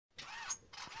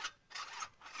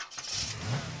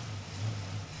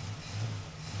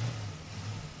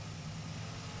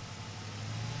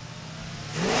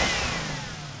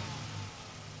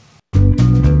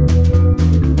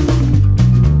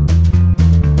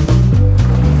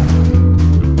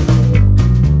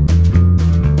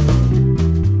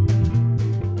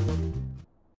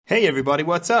Hey everybody,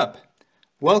 what's up?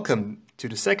 Welcome to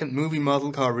the second movie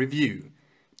model car review.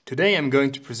 Today I'm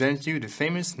going to present you the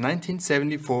famous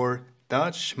 1974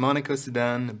 Dodge Monaco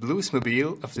Sedan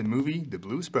Bluesmobile of the movie The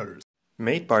Blues Brothers,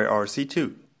 made by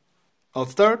RC2. I'll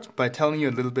start by telling you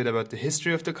a little bit about the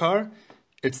history of the car,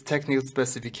 its technical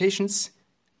specifications,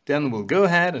 then we'll go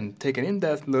ahead and take an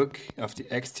in-depth look of the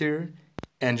exterior,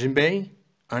 engine bay,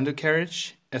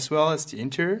 undercarriage, as well as the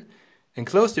interior, and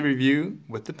close the review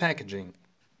with the packaging.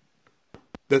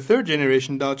 The third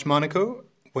generation Dodge Monaco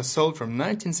was sold from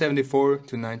 1974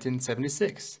 to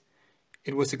 1976.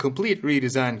 It was a complete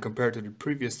redesign compared to the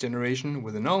previous generation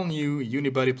with an all-new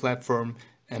unibody platform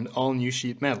and all-new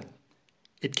sheet metal.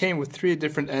 It came with 3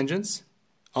 different engines,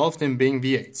 all of them being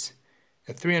V8s.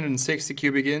 A 360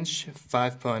 cubic inch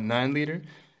 5.9 liter,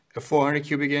 a 400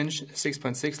 cubic inch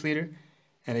 6.6 liter,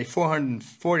 and a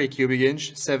 440 cubic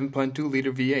inch 7.2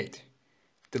 liter V8.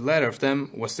 The latter of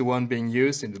them was the one being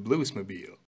used in the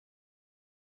Bluesmobile.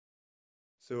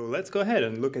 So let's go ahead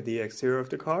and look at the exterior of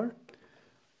the car.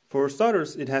 For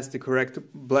starters, it has the correct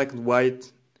black and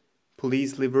white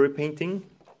police livery painting,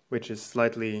 which is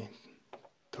slightly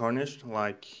tarnished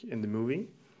like in the movie.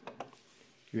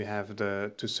 You have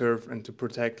the "To Serve and to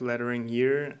Protect" lettering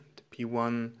here, the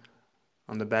P1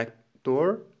 on the back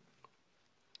door,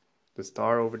 the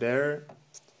star over there,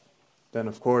 then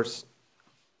of course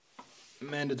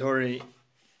mandatory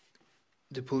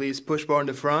the police push bar in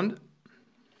the front.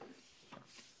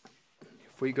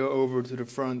 If we go over to the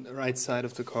front right side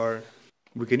of the car,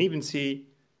 we can even see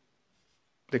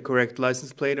the correct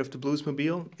license plate of the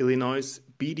Bluesmobile, Illinois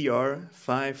BDR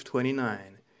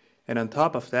 529. And on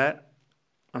top of that,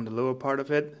 on the lower part of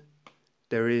it,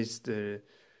 there is the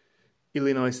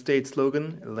Illinois state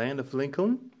slogan, Land of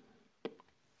Lincoln.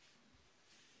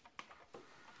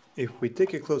 If we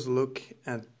take a closer look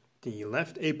at the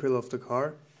left A-pillar of the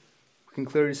car, we can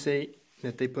clearly say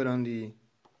that they put on the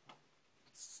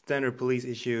standard police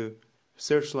issue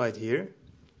searchlight here,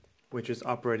 which is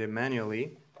operated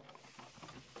manually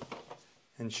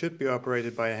and should be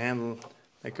operated by a handle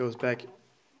that goes back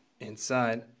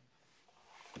inside.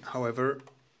 However,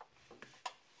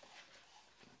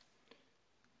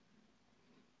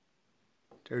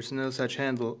 there's no such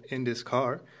handle in this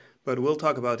car, but we'll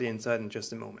talk about the inside in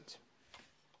just a moment.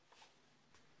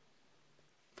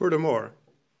 Furthermore,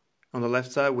 on the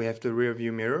left side we have the rear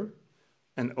view mirror,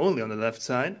 and only on the left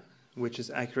side, which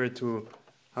is accurate to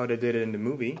how they did it in the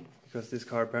movie, because this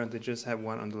car apparently just had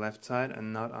one on the left side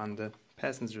and not on the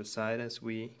passenger side, as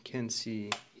we can see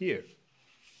here.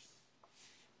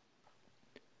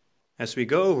 As we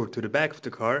go over to the back of the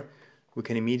car, we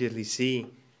can immediately see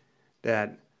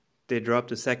that they dropped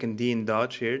the second D in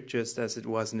Dodge here, just as it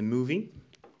was in the movie.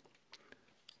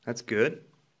 That's good.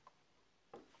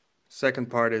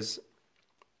 Second part is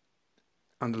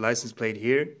on the license plate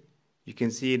here. You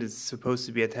can see it is supposed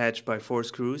to be attached by 4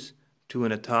 screws, 2 on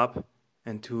the top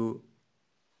and 2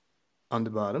 on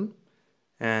the bottom.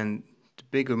 And the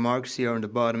bigger marks here on the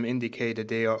bottom indicate that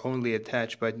they are only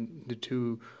attached by the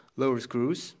 2 lower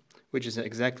screws, which is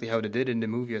exactly how they did in the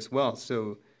movie as well.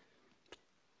 So,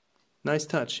 nice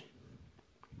touch.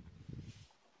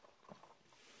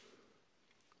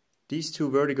 These 2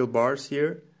 vertical bars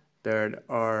here that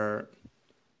are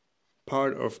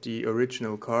part of the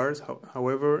original cars,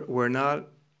 however, were not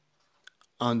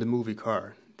on the movie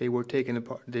car. They were taken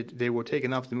apart. They were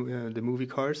taken off the movie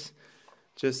cars,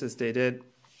 just as they did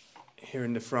here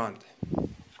in the front.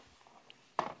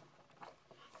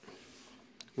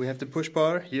 We have the push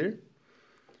bar here,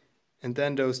 and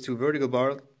then those 2 vertical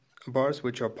bars,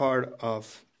 which are part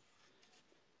of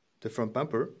the front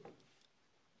bumper,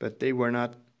 but they were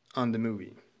not on the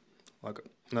movie, like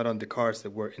not on the cars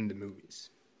that were in the movies.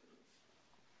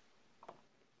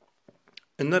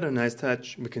 Another nice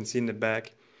touch we can see in the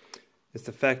back is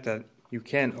the fact that you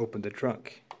can open the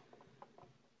trunk.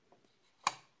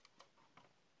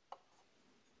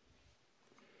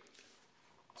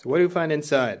 So what do we find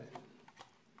inside?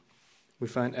 We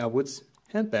find Elwood's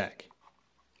handbag,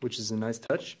 which is a nice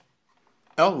touch.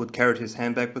 Elwood carried his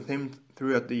handbag with him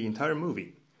throughout the entire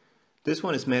movie. This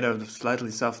one is made out of slightly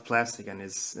soft plastic and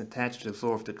is attached to the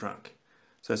floor of the trunk.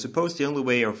 So I suppose the only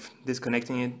way of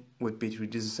disconnecting it would be to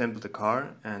disassemble the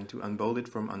car and to unbolt it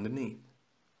from underneath.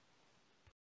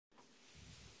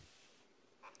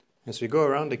 As we go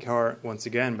around the car once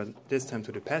again, but this time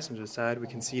to the passenger side, we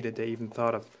can see that they even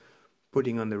thought of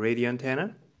putting on the radio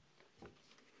antenna.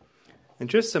 And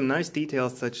just some nice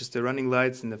details such as the running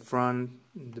lights in the front,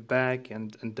 in the back,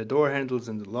 and the door handles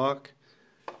and the lock.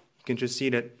 You can just see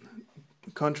that,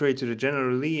 contrary to the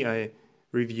General Lee I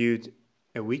reviewed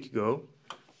a week ago,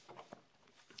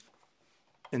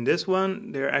 In this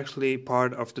one, they're actually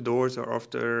part of the doors or of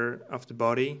the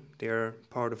body. They're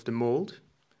part of the mold,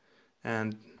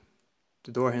 and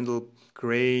the door handle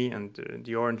gray and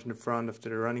the orange in the front of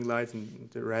the running lights and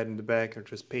the red in the back are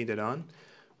just painted on.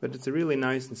 But it's a really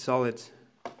nice and solid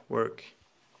work.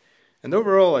 And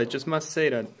overall, I just must say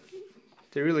that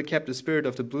they really kept the spirit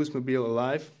of the Bluesmobile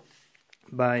alive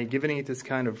by giving it this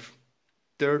kind of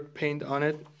dirt paint on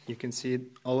it. You can see it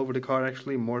all over the car,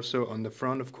 actually, more so on the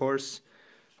front, of course,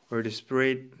 where they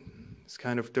sprayed this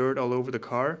kind of dirt all over the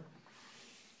car.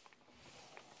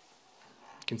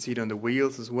 You can see it on the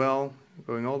wheels as well,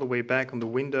 going all the way back on the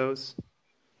windows,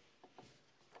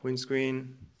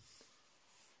 windscreen.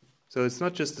 So it's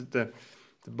not just that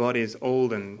the body is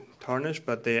old and tarnished,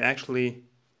 but they actually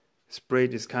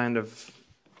sprayed this kind of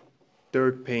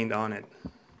dirt paint on it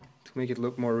to make it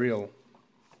look more real.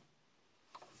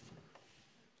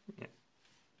 Yeah.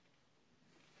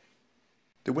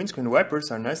 The windscreen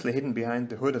wipers are nicely hidden behind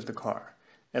the hood of the car,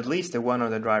 at least the one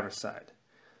on the driver's side.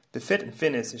 The fit and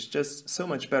finish is just so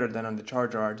much better than on the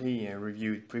Charger RT I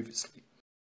reviewed previously.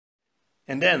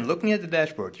 And then, looking at the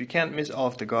dashboard, you can't miss all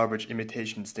of the garbage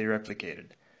imitations they replicated.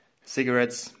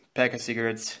 Cigarettes, pack of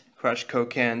cigarettes, crushed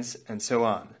Coke cans, and so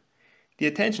on. The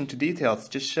attention to details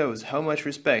just shows how much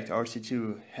respect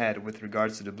RC2 had with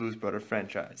regards to the Blues Brothers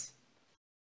franchise.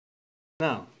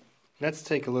 Now, let's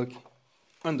take a look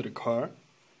under the car.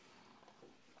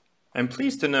 I'm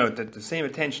pleased to note that the same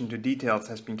attention to details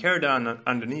has been carried on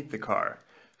underneath the car.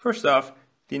 First off,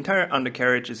 the entire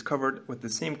undercarriage is covered with the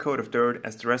same coat of dirt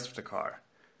as the rest of the car.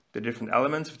 The different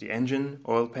elements of the engine,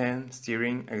 oil pan,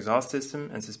 steering, exhaust system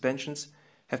and suspensions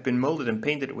have been molded and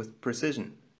painted with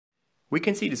precision. We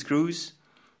can see the screws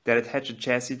that attach the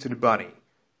chassis to the body,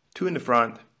 2 in the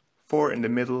front, 4 in the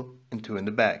middle and 2 in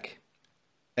the back.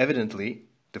 Evidently,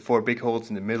 the 4 big holes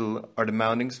in the middle are the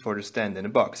mountings for the stand in the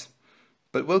box,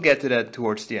 but we'll get to that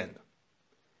towards the end.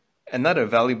 Another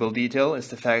valuable detail is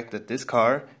the fact that this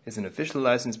car is an official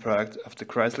licensed product of the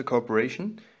Chrysler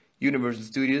Corporation, Universal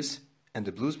Studios and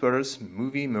the Blues Brothers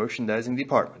movie merchandising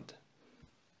department.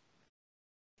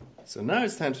 So now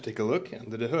it's time to take a look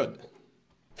under the hood.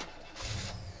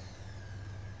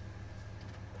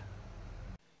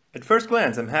 At first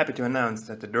glance, I'm happy to announce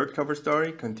that the dirt cover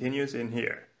story continues in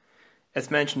here. As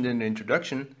mentioned in the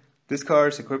introduction, this car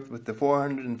is equipped with the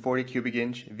 440 cubic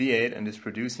inch V8 and is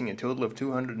producing a total of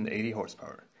 280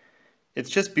 horsepower. It's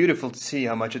just beautiful to see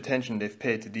how much attention they've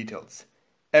paid to details.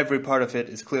 Every part of it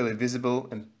is clearly visible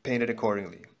and painted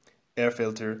accordingly. Air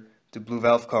filter, the blue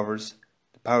valve covers,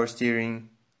 the power steering,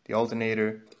 the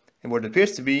alternator, and what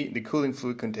appears to be the cooling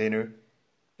fluid container,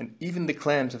 and even the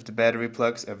clamps of the battery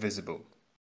plugs are visible.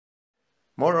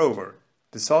 Moreover,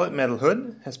 the solid metal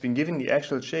hood has been given the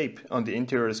actual shape on the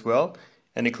interior as well,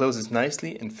 and it closes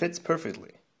nicely and fits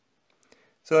perfectly.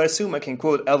 So I assume I can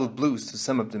quote Elvis Blues to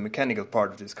sum up the mechanical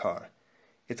part of this car.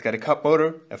 It's got a cup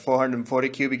motor, a 440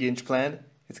 cubic inch plant,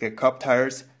 it's got cup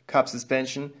tires, cup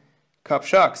suspension, cup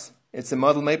shocks. It's a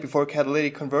model made before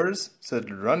catalytic converters, so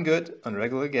it'll run good on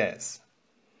regular gas.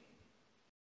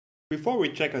 Before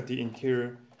we check out the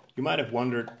interior, you might have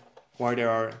wondered why there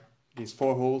are these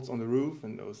 4 holes on the roof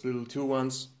and those little 2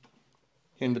 ones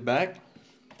here in the back.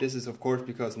 This is of course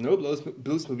because no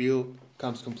Bluesmobile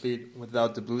comes complete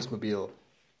without the Bluesmobile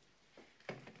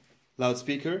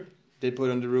loudspeaker they put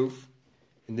on the roof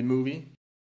in the movie.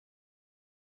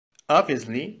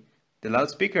 Obviously, the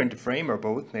loudspeaker and the frame are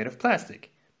both made of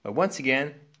plastic, but once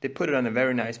again they put it on a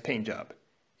very nice paint job.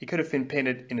 It could have been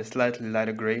painted in a slightly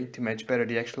lighter grey to match better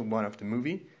the actual one of the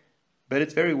movie, but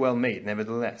it's very well made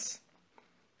nevertheless.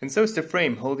 And so is the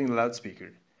frame holding the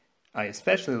loudspeaker. I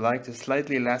especially like the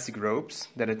slightly elastic ropes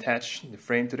that attach the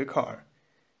frame to the car.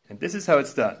 And this is how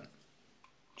it's done.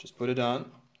 Just put it on,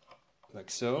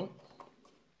 like so.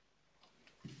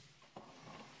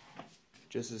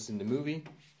 Just as in the movie.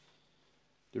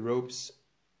 The ropes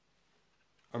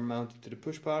are mounted to the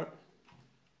push bar.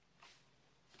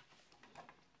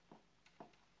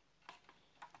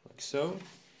 Like so.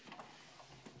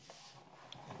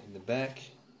 And in the back,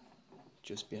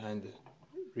 just behind the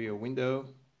rear window,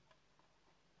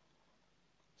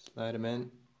 slide them in.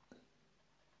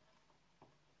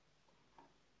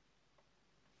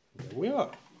 There we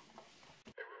are.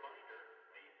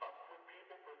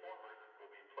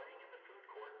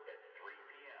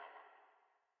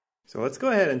 So let's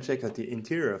go ahead and check out the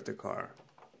interior of the car.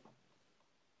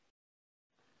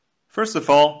 First of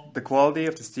all, the quality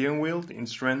of the steering wheel, the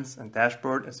instruments and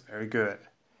dashboard is very good.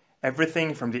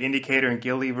 Everything from the indicator and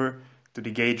gear lever to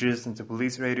the gauges and the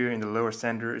police radio in the lower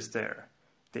center is there.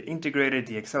 They integrated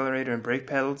the accelerator and brake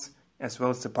pedals as well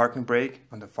as the parking brake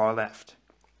on the far left.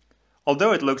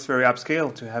 Although it looks very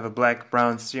upscale to have a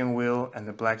black-brown steering wheel and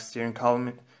a black steering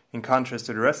column in contrast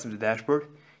to the rest of the dashboard,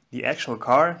 the actual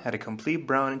car had a complete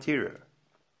brown interior.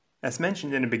 As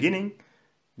mentioned in the beginning,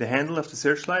 the handle of the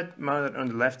searchlight mounted on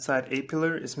the left side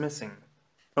A-pillar is missing.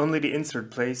 Only the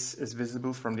insert place is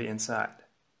visible from the inside.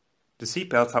 The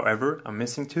seatbelts, however, are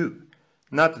missing too.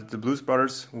 Not that the Blues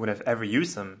Brothers would have ever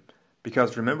used them,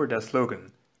 because remember their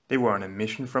slogan, they were on a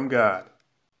mission from God.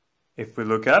 If we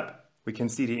look up, we can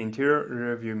see the interior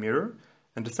rearview mirror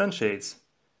and the sunshades,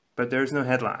 but there is no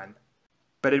headline.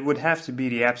 But it would have to be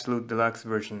the absolute deluxe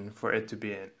version for it to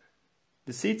be in.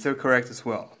 The seats are correct as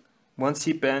well. One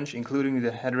seat bench including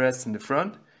the headrests in the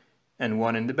front and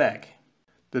one in the back.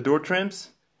 The door trims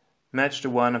match the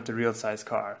one of the real size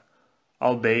car,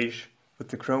 all beige with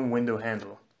the chrome window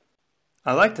handle.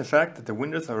 I like the fact that the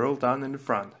windows are rolled down in the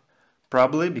front,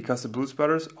 probably because the Blues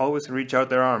Brothers always reach out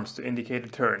their arms to indicate a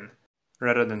turn,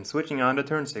 rather than switching on the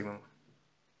turn signal.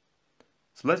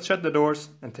 So let's shut the doors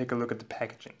and take a look at the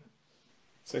packaging.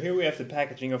 So here we have the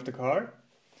packaging of the car.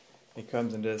 It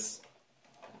comes in this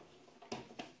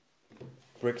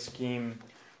brick scheme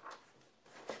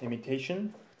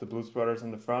imitation. The Blues Brothers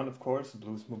on the front, of course, the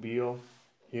Bluesmobile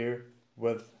here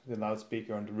with the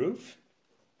loudspeaker on the roof.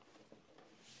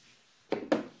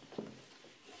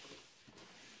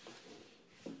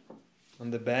 On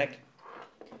the back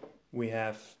we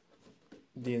have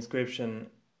the inscription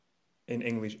in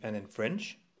English and in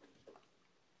French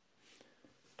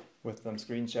with some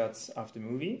screenshots of the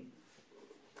movie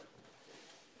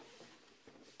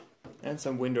and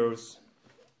some windows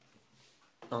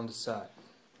on the side.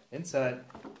 Inside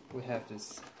we have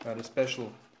this rather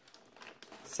special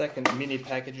second mini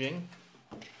packaging,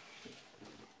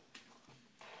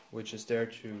 which is there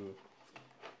to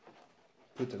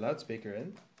put the loudspeaker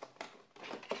in.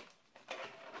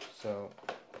 So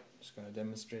I'm just going to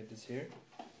demonstrate this here.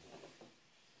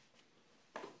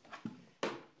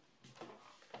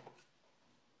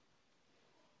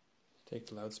 Take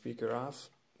the loudspeaker off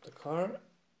the car.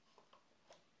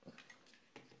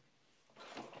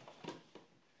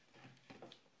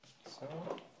 So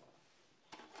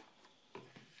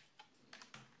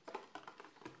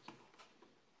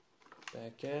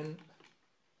back in.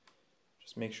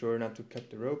 Just make sure not to cut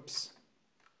the ropes.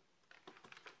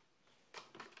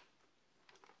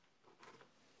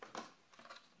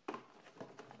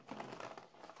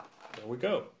 There we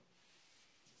go.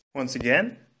 Once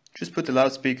again, just put the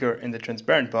loudspeaker in the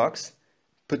transparent box,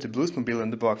 put the Bluesmobile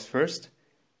in the box first,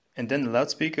 and then the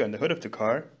loudspeaker on the hood of the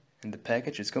car, and the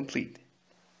package is complete.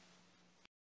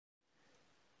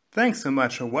 Thanks so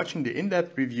much for watching the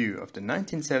in-depth review of the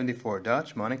 1974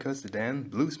 Dodge Monaco Sedan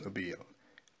Bluesmobile.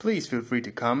 Please feel free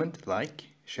to comment, like,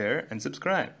 share and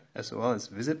subscribe, as well as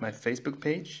visit my Facebook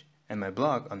page and my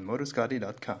blog on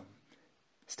MotorScotti.com.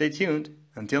 Stay tuned.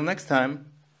 Until next time.